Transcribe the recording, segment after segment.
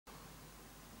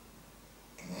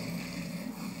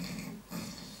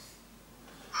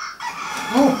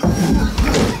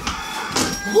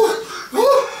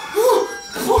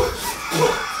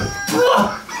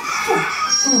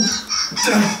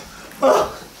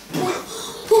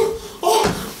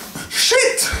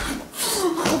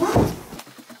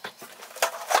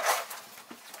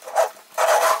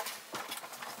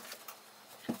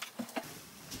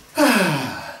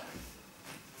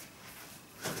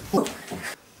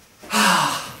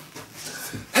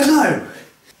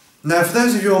Now, for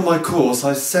those of you on my course,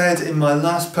 I said in my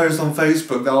last post on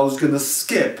Facebook that I was going to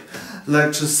skip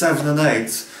lectures 7 and 8.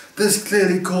 This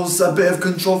clearly caused a bit of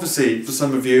controversy for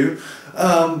some of you,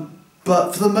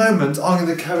 but for the moment I'm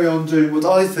going to carry on doing what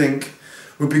I think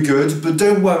would be good, but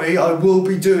don't worry, I will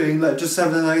be doing lectures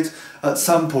 7 and 8 at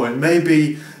some point,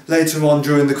 maybe later on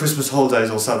during the Christmas holidays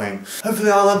or something.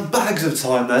 Hopefully I'll have bags of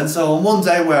time then, so on one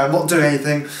day where I'm not doing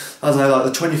anything, I don't know, like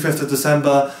the 25th of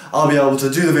December, I'll be able to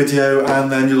do the video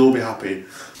and then you'll all be happy.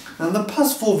 Now in the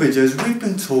past 4 videos we've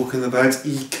been talking about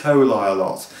E. coli a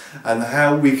lot and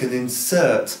how we can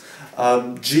insert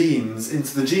genes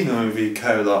into the genome of E.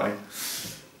 coli.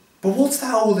 But what's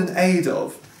that all in aid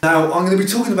of? Now I'm going to be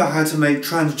talking about how to make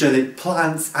transgenic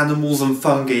plants, animals and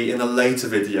fungi in a later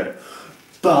video.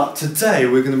 But today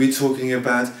we're going to be talking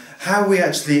about how we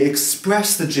actually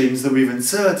express the genes that we've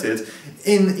inserted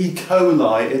in E.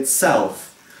 coli itself.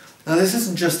 Now this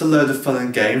isn't just a load of fun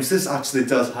and games, this actually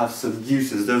does have some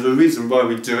uses. There's a reason why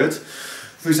we do it.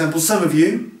 For example, some of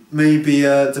you may be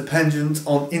dependent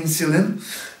on insulin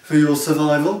for your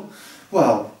survival.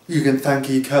 Well, you can thank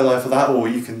E. coli for that, or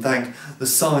you can thank the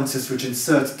scientists which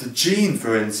inserted the gene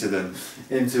for insulin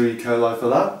into E. coli for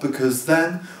that, because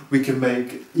then we can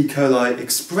make E. coli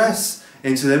express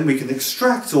insulin, we can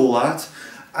extract all that,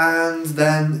 and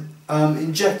then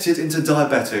inject it into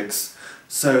diabetics,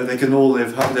 so they can all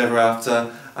live happily ever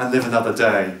after and live another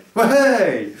day. Well,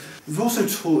 hey! We've also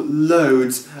taught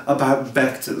loads about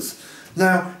vectors.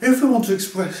 Now, if we want to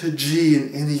express a gene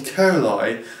in E.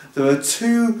 coli, there are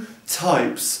 2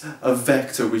 types of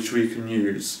vector which we can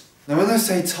use. Now when I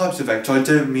say types of vector, I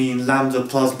don't mean lambda,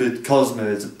 plasmid,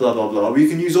 cosmid, blah blah blah. We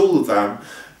can use all of them,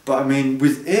 but I mean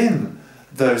within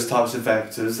those types of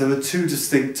vectors there are 2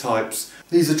 distinct types.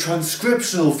 These are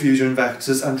transcriptional fusion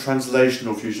vectors and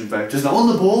translational fusion vectors. Now on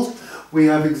the board we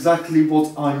have exactly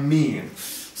what I mean.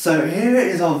 So here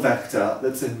is our vector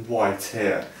that's in white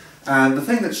here, and the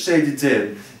thing that's shaded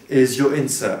in is your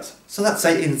insert. So let's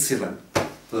say insulin,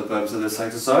 for the purpose of this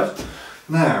exercise.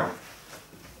 Now,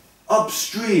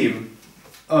 upstream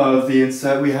of the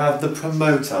insert we have the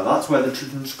promoter. That's where the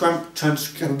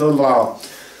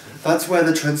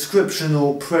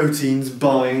transcriptional proteins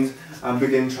bind and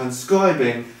begin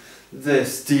transcribing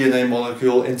this DNA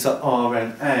molecule into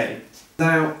RNA.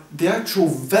 Now, the actual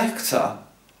vector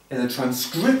in a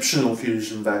transcriptional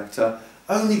fusion vector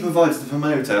only provides the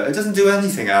promoter. It doesn't do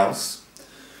anything else.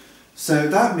 So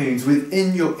that means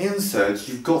within your insert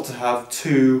you've got to have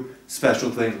 2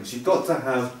 special things. You've got to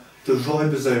have the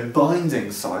ribosome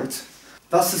binding site.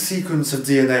 That's the sequence of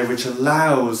DNA which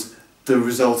allows the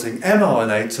resulting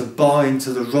mRNA to bind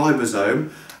to the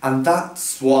ribosome, and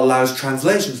that's what allows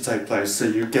translation to take place. So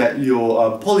you get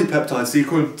your polypeptide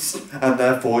sequence and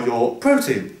therefore your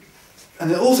protein.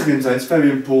 And it also contains, very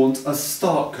important, a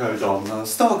start codon. Now, a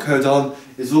start codon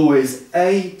is always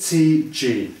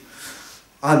ATG.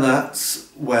 And that's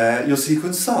where your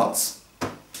sequence starts.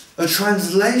 A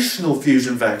translational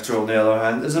fusion vector, on the other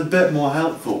hand, is a bit more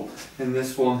helpful in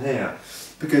this one here,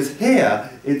 because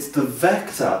here it's the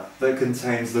vector that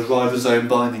contains the ribosome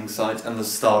binding site and the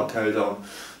start codon.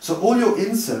 So all your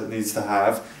insert needs to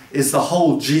have is the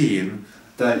whole gene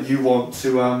that you want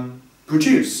to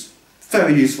produce.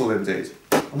 Very useful indeed.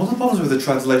 And one of the problems with the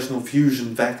translational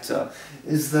fusion vector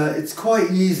is that it's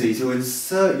quite easy to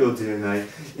insert your DNA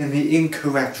in the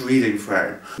incorrect reading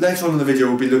frame. Later on in the video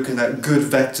we'll be looking at good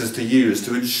vectors to use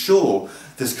to ensure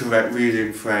this correct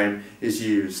reading frame is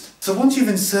used. So once you've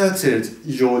inserted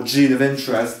your gene of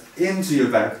interest into your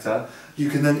vector, you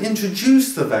can then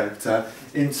introduce the vector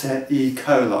into E.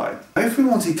 coli. If we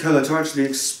want E. coli to actually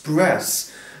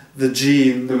express the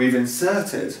gene that we've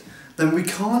inserted, then we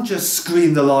can't just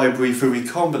screen the library for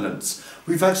recombinants.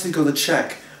 We've actually got to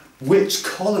check which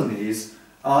colonies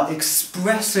are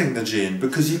expressing the gene,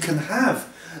 because you can have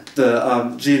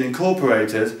the gene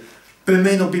incorporated, but it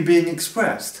may not be being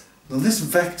expressed. Now this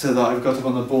vector that I've got up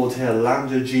on the board here,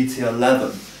 lambda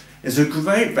GT11, is a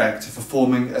great vector for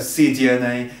forming a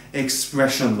cDNA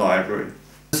expression library.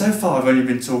 So far I've only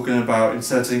been talking about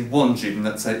inserting one gene,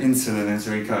 let's say insulin,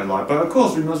 into E. coli, but of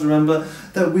course we must remember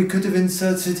that we could have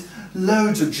inserted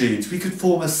loads of genes. We could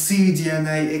form a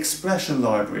cDNA expression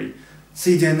library.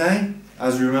 cDNA,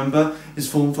 as we remember, is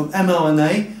formed from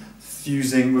mRNA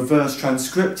using reverse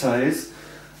transcriptase,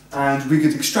 and we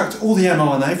could extract all the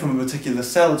mRNA from a particular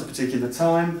cell at a particular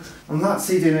time, and that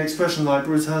cDNA expression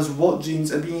library tells what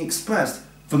genes are being expressed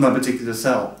from that particular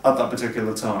cell at that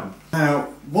particular time. Now,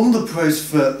 one of the pros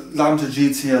for lambda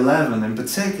GT11 in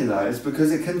particular is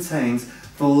because it contains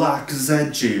the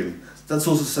LAC-Z gene. That's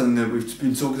also something that we've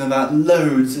been talking about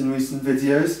loads in recent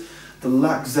videos. The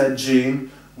LAC-Z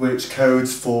gene, which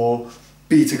codes for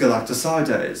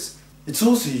beta-galactosidase. It's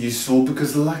also useful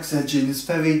because the LAC-Z gene is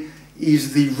very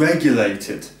easily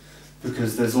regulated,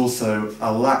 because there's also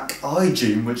a LAC-I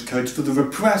gene which codes for the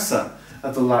repressor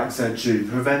of the LAC-Z gene,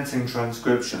 preventing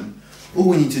transcription. All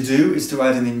we need to do is to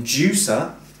add an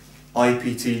inducer,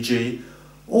 IPTG,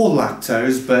 or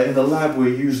lactose, but in the lab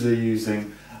we're usually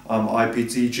using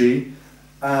IPTG,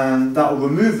 and that will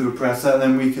remove the repressor, and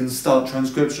then we can start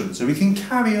transcription. So we can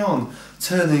carry on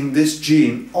turning this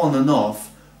gene on and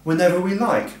off whenever we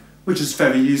like, which is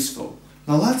very useful.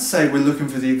 Now let's say we're looking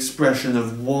for the expression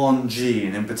of one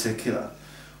gene in particular.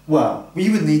 Well, we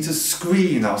would need to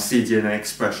screen our cDNA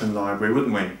expression library,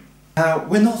 wouldn't we? Now,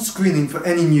 we're not screening for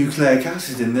any nucleic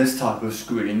acid in this type of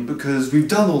screen because we've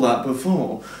done all that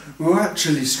before. We're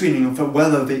actually screening for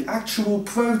whether the actual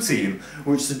protein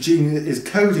which the gene is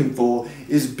coding for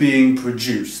is being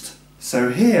produced. So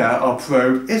here our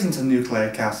probe isn't a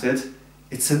nucleic acid,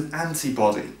 it's an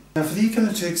antibody. Now for the E.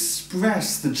 coli to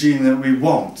express the gene that we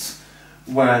want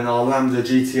when our lambda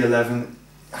GT11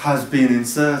 has been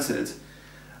inserted,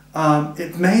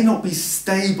 it may not be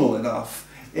stable enough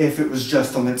if it was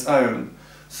just on its own.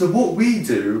 So what we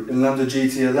do in lambda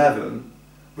GT11,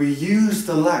 we use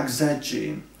the LAC-Z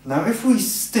gene. Now if we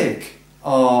stick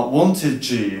our wanted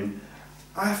gene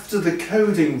after the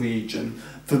coding region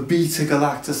for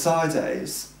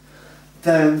beta-galactosidase,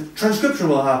 then transcription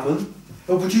will happen,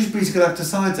 it'll produce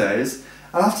beta-galactosidase,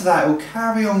 and after that it will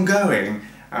carry on going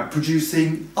at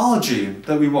producing our gene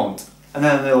that we want, and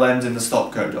then it'll end in the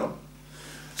stop codon.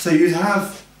 So you'd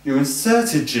have your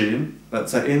inserted gene,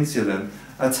 let's say insulin,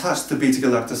 attached to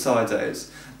beta-galactosidase.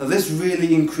 Now this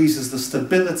really increases the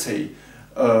stability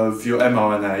of your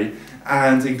mRNA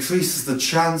and increases the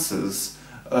chances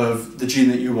of the gene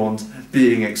that you want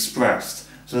being expressed.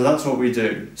 So that's what we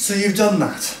do. So you've done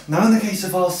that. Now in the case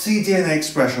of our cDNA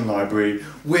expression library,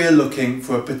 we're looking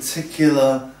for a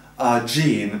particular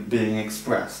gene being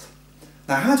expressed.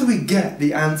 Now how do we get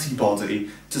the antibody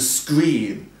to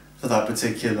screen for that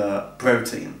particular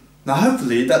protein? Now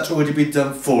hopefully that's already been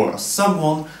done for us.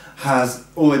 Someone has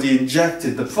already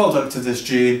injected the product of this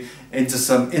gene into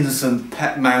some innocent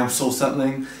pet mouse or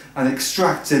something and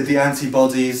extracted the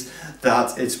antibodies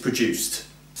that it's produced.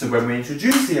 So when we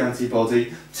introduce the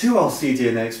antibody to our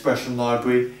cDNA expression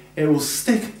library, it will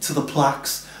stick to the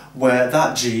plaques where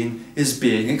that gene is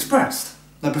being expressed.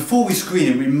 Now before we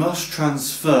screen it, we must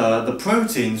transfer the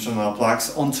proteins from our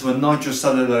plaques onto a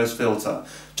nitrocellulose filter,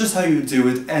 just how you would do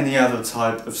with any other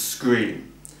type of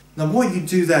screen. Now what you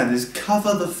do then is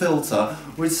cover the filter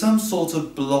with some sort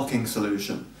of blocking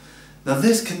solution. Now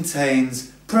this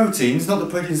contains proteins, not the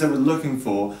proteins that we're looking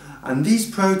for, and these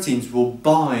proteins will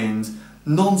bind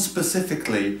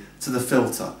non-specifically to the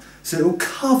filter. So it will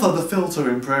cover the filter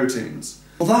in proteins.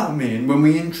 Well, that will mean when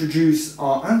we introduce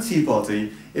our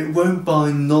antibody, it won't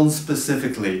bind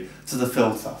non-specifically to the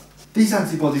filter. These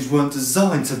antibodies weren't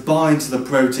designed to bind to the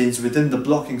proteins within the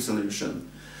blocking solution.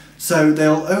 So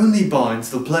they'll only bind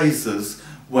to the places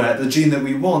where the gene that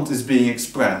we want is being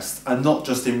expressed and not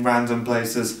just in random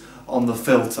places on the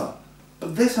filter.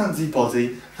 But this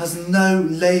antibody has no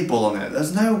label on it.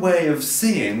 There's no way of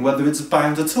seeing whether it's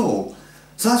bound at all.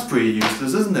 So that's pretty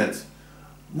useless, isn't it?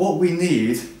 What we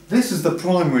need, this is the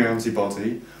primary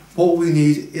antibody. What we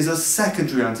need is a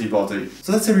secondary antibody.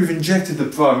 So let's say we've injected the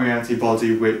primary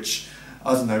antibody, which,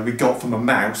 I don't know, we got from a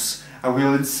mouse, and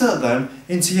we'll insert them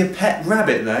into your pet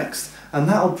rabbit next, and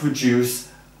that'll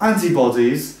produce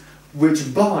antibodies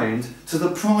which bind to the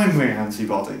primary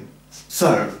antibody.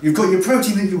 So, you've got your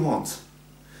protein that you want.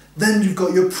 Then you've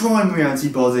got your primary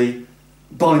antibody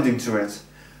binding to it.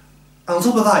 And on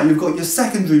top of that, you've got your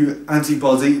secondary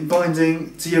antibody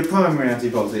binding to your primary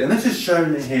antibody. And this is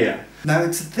shown here. Now,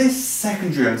 it's this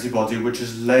secondary antibody which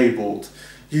is labelled,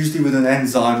 usually with an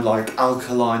enzyme like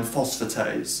alkaline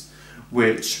phosphatase,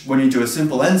 which, when you do a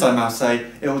simple enzyme assay,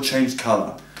 it will change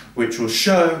colour, which will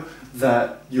show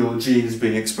that your gene is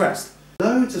being expressed.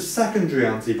 Loads of secondary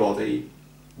antibody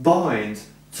bind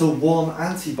to one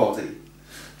antibody.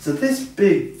 So this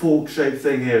big fork-shaped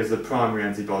thing here is the primary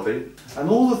antibody, and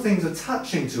all the things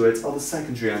attaching to it are the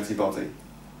secondary antibody.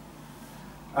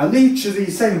 And each of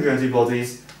these secondary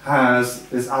antibodies has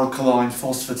this alkaline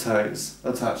phosphatase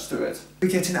attached to it. We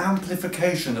get an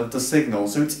amplification of the signal,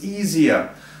 so it's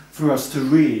easier for us to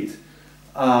read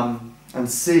and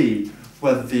see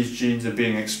whether these genes are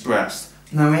being expressed.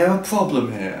 Now we have a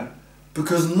problem here,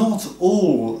 because not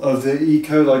all of the E.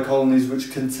 coli colonies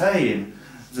which contain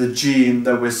the gene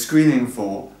that we're screening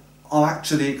for are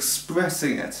actually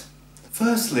expressing it.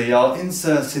 Firstly, our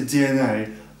inserted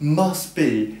DNA must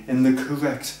be in the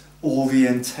correct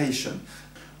orientation.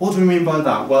 What do we mean by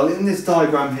that? Well, in this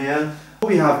diagram here, What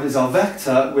we have is our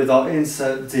vector with our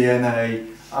insert DNA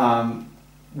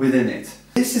within it.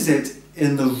 This is it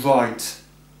in the right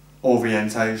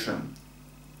orientation.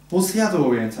 What's the other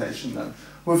orientation then?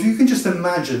 Well, if you can just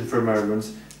imagine for a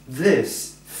moment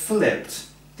this flipped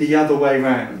the other way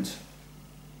round,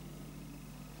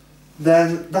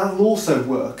 then that will also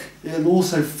work. It'll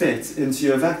also fit into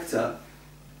your vector.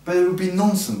 But it would be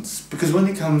nonsense, because when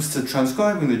it comes to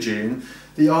transcribing the gene,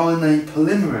 the RNA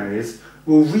polymerase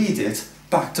will read it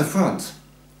back to front.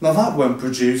 Now that won't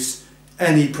produce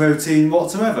any protein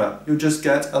whatsoever. You'll just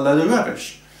get a load of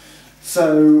rubbish.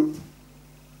 So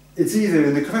it's either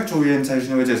in the correct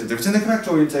orientation or it isn't. If it's in the correct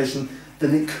orientation,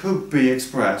 then it could be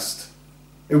expressed.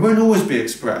 It won't always be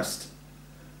expressed.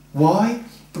 Why?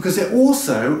 Because it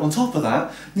also, on top of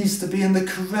that, needs to be in the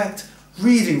correct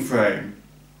reading frame.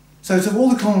 So to all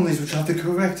the colonies which have the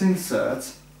correct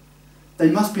insert,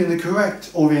 they must be in the correct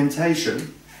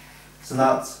orientation. So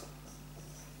that's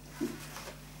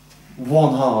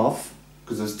 1/2,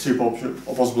 because there's two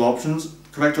possible options,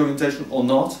 correct orientation or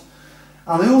not.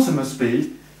 And they also must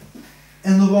be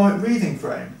in the right reading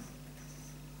frame.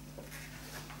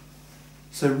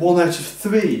 So 1 out of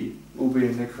 3 will be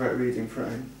in the correct reading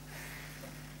frame.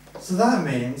 So that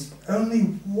means only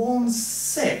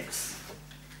 1/6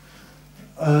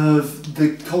 of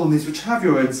the colonies which have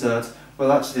your insert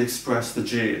will actually express the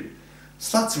gene.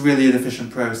 So that's a really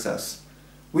inefficient process.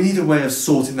 We need a way of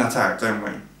sorting that out, don't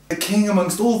we? The king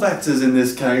amongst all vectors in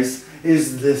this case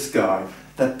is this guy,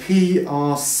 the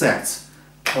PR set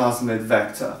plasmid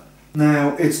vector.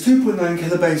 Now, it's 2.9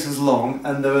 kilobases long,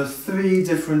 and there are 3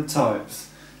 different types.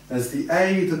 There's the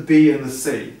A, the B and the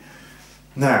C.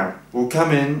 Now, we'll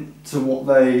come in to what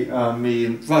they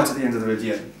mean right at the end of the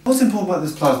video. What's important about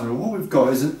this plasmid? Well, what we've got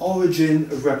is an origin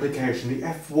of replication, the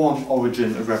F1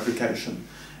 origin of replication.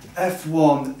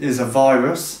 F1 is a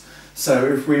virus, so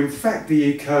if we infect the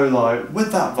E. coli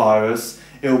with that virus,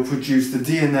 it will produce the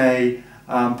DNA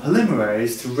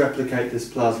polymerase to replicate this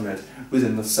plasmid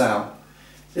within the cell.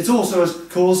 It's also, of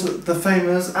course, the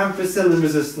famous ampicillin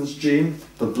resistance gene,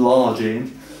 the BLA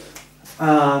gene,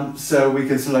 so we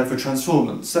can select for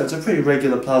transformants. So it's a pretty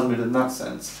regular plasmid in that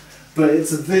sense. But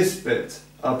it's this bit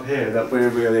up here that we're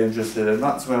really interested in.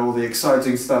 That's where all the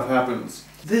exciting stuff happens.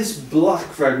 This black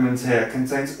fragment here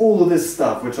contains all of this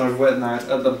stuff which I've written out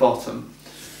at the bottom.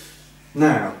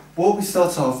 Now, what we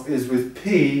start off is with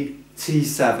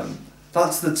T7.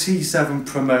 That's the T7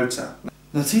 promoter.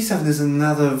 Now T7 is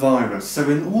another virus, so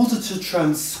in order to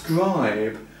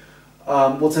transcribe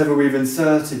whatever we've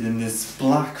inserted in this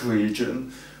black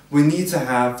region, we need to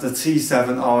have the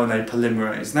T7 RNA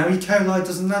polymerase. Now E. coli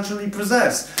doesn't naturally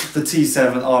possess the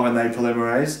T7 RNA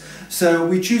polymerase, so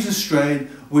we choose a strain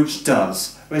which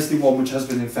does, basically one which has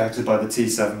been infected by the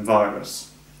T7 virus.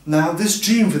 Now this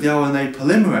gene for the RNA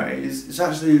polymerase is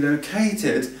actually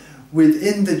located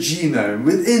within the genome,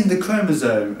 within the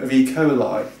chromosome of E.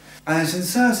 coli, and it's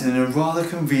inserted in a rather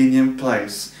convenient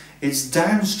place. It's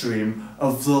downstream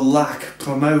of the lac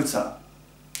promoter,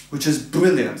 which is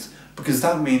brilliant because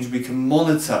that means we can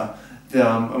monitor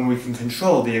and we can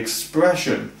control the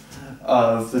expression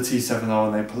of the T7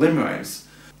 RNA polymerase.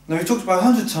 Now we've talked about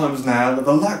 100 times now that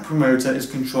the lac promoter is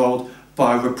controlled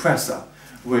by a repressor,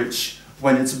 which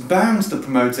when it's bound to the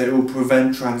promoter it will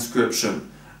prevent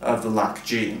transcription of the lac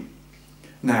gene.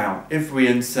 Now if we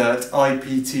insert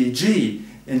IPTG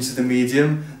into the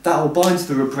medium, that will bind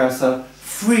to the repressor,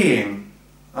 freeing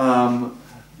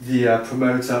the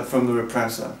promoter from the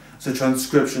repressor, so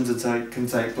transcription can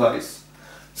take place.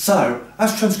 So,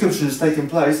 as transcription is taking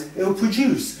place, it will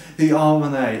produce the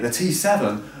RNA, the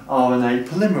T7 RNA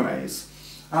polymerase,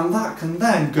 and that can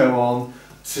then go on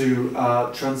to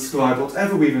transcribe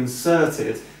whatever we've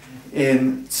inserted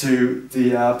into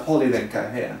the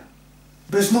polylinker here.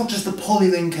 But it's not just the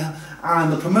polylinker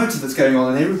and the promoter that's going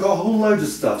on in here, we've got a whole load of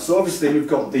stuff. So obviously we've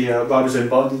got the ribosome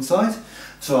binding site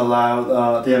to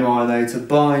allow the mRNA to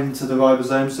bind to the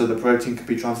ribosome so the protein can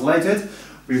be translated.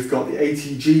 We've got the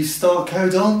ATG start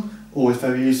codon, always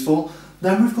very useful.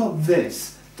 Then we've got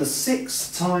this, the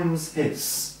 6 times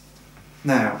his.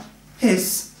 Now,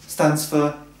 his stands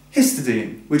for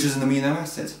histidine, which is an amino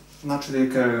acid, naturally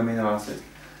occurring amino acid.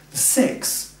 The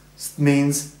 6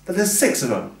 means that there's 6 of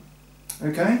them.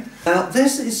 Okay? Now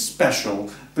this is special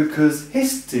because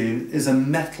histidine is a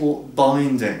metal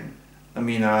binding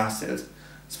amino acid.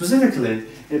 Specifically,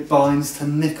 it binds to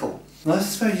nickel. Now this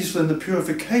is very useful in the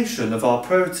purification of our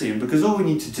protein because all we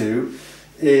need to do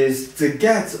is to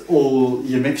get all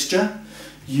your mixture,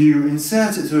 you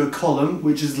insert it through a column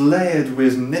which is layered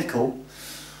with nickel.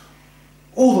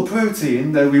 All the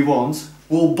protein that we want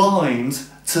will bind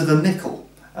to the nickel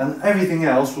and everything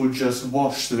else will just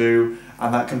wash through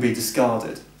and that can be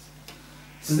discarded.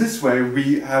 So this way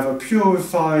we have a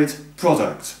purified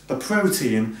product, the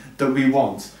protein that we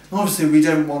want. And obviously we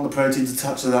don't want the protein to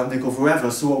touch that nickel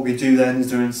forever, so what we do then is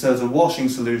to insert a washing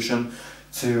solution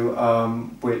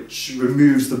which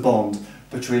removes the bond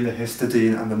between the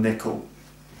histidine and the nickel.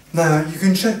 Now you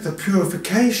can check the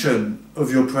purification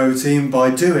of your protein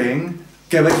by doing,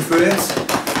 get ready for it,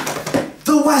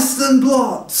 the Western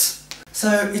blot!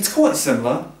 So it's quite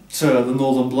similar to the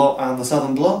Northern blot and the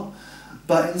Southern blot,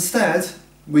 but instead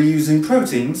we're using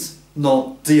proteins,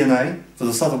 not DNA for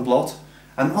the Southern blot,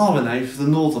 and RNA for the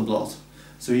Northern blot.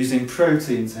 So we're using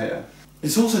proteins here.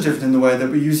 It's also different in the way that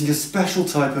we're using a special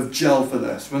type of gel for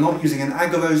this. We're not using an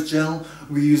agarose gel,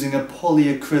 we're using a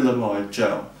polyacrylamide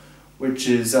gel, which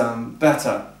is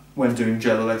better when doing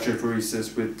gel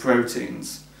electrophoresis with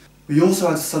proteins. We also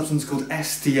add a substance called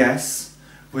SDS,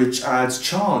 which adds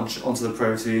charge onto the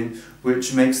protein,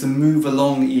 which makes them move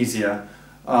along easier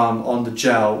on the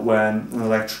gel when an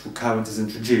electrical current is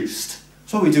introduced.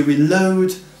 So what we do, we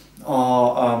load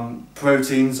our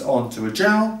proteins onto a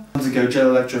gel, undergo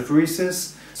gel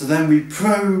electrophoresis, so then we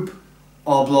probe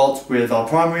our blot with our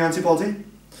primary antibody,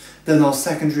 then our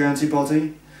secondary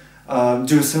antibody,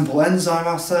 do a simple enzyme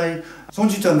assay. So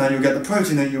once you've done that, you'll get the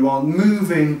protein that you want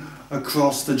moving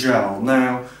across the gel.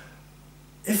 Now,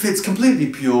 if it's completely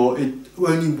pure,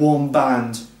 only one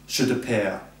band should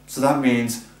appear. So that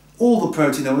means all the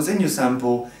protein that was in your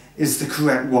sample is the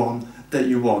correct one that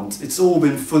you want. It's all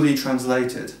been fully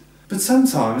translated. But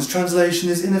sometimes translation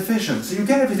is inefficient. So you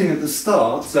get everything at the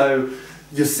start, so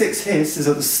your 6-his is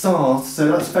at the start,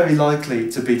 so that's very likely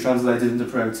to be translated into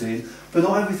protein, but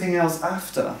not everything else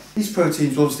after. These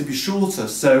proteins will obviously be shorter,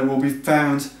 so will be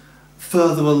found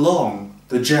further along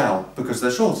the gel because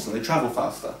they're shorter, so they travel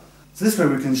faster. So this way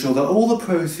we can ensure that all the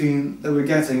protein that we're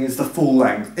getting is the full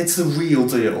length. It's the real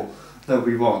deal that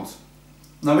we want.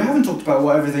 Now we haven't talked about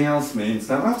what everything else means.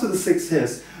 Now after the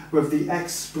 6-his, we have the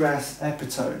express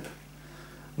epitope.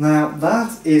 Now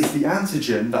that is the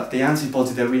antigen that the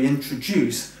antibody that we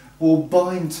introduce will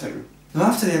bind to. Now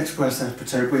after the express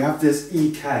epitope we have this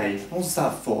EK. What's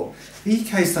that for?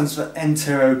 EK stands for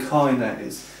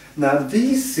enterokinase. Now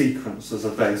these sequences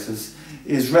of bases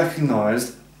is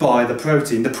recognised by the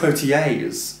protein, the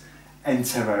protease,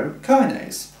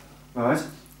 enterokinase, right?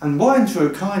 And what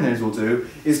enterokinase will do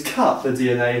is cut the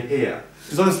DNA here.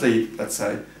 Because obviously, let's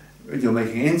say, you're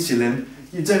making insulin,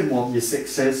 you don't want your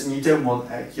 6-his and you don't want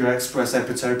your express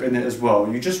epitope in it as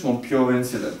well. You just want pure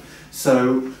insulin.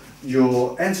 So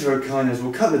your enterokinase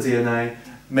will cut the DNA,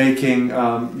 making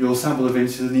your sample of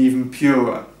insulin even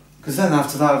purer. Because then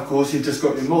after that, of course, you've just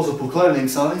got your multiple cloning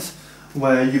sites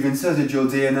where you've inserted your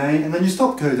DNA and then you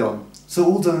stop codon. So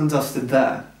all done and dusted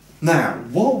there. Now,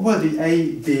 what were the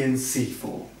A, B and C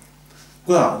for?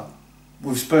 Well,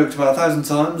 we've spoken about 1,000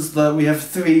 times that we have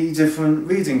 3 different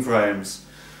reading frames.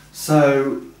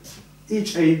 So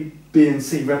each A, B and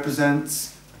C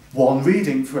represents one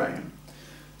reading frame.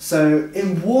 So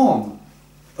in one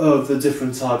of the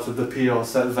different types of the PR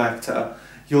set vector,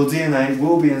 your DNA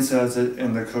will be inserted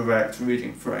in the correct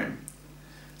reading frame.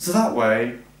 So that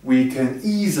way we can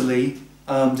easily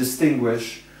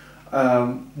distinguish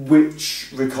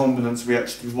which recombinants we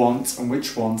actually want and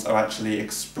which ones are actually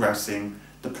expressing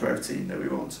the protein that we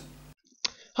want.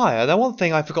 Hi, now one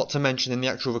thing I forgot to mention in the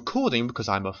actual recording, because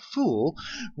I'm a fool,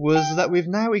 was that we've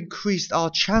now increased our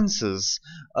chances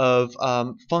of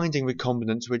finding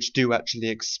recombinants which do actually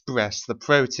express the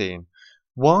protein.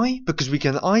 Why? Because we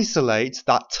can isolate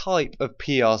that type of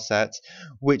PR set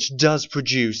which does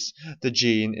produce the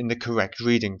gene in the correct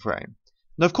reading frame.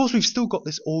 Now, of course, we've still got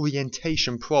this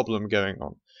orientation problem going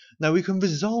on. Now, we can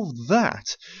resolve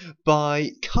that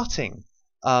by cutting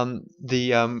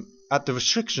at the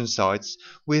restriction sites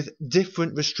with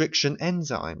different restriction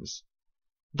enzymes.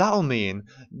 That'll mean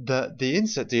that the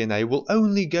insert DNA will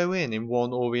only go in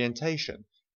one orientation,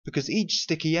 because each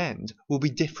sticky end will be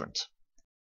different.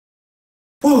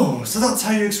 Whoa, so that's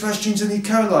how you express genes in E.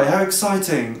 coli. How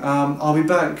exciting. I'll be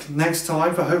back next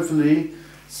time for hopefully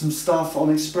some stuff on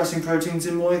expressing proteins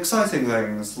in more exciting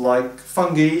things, like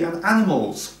fungi and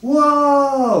animals.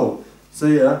 Whoa!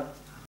 See ya.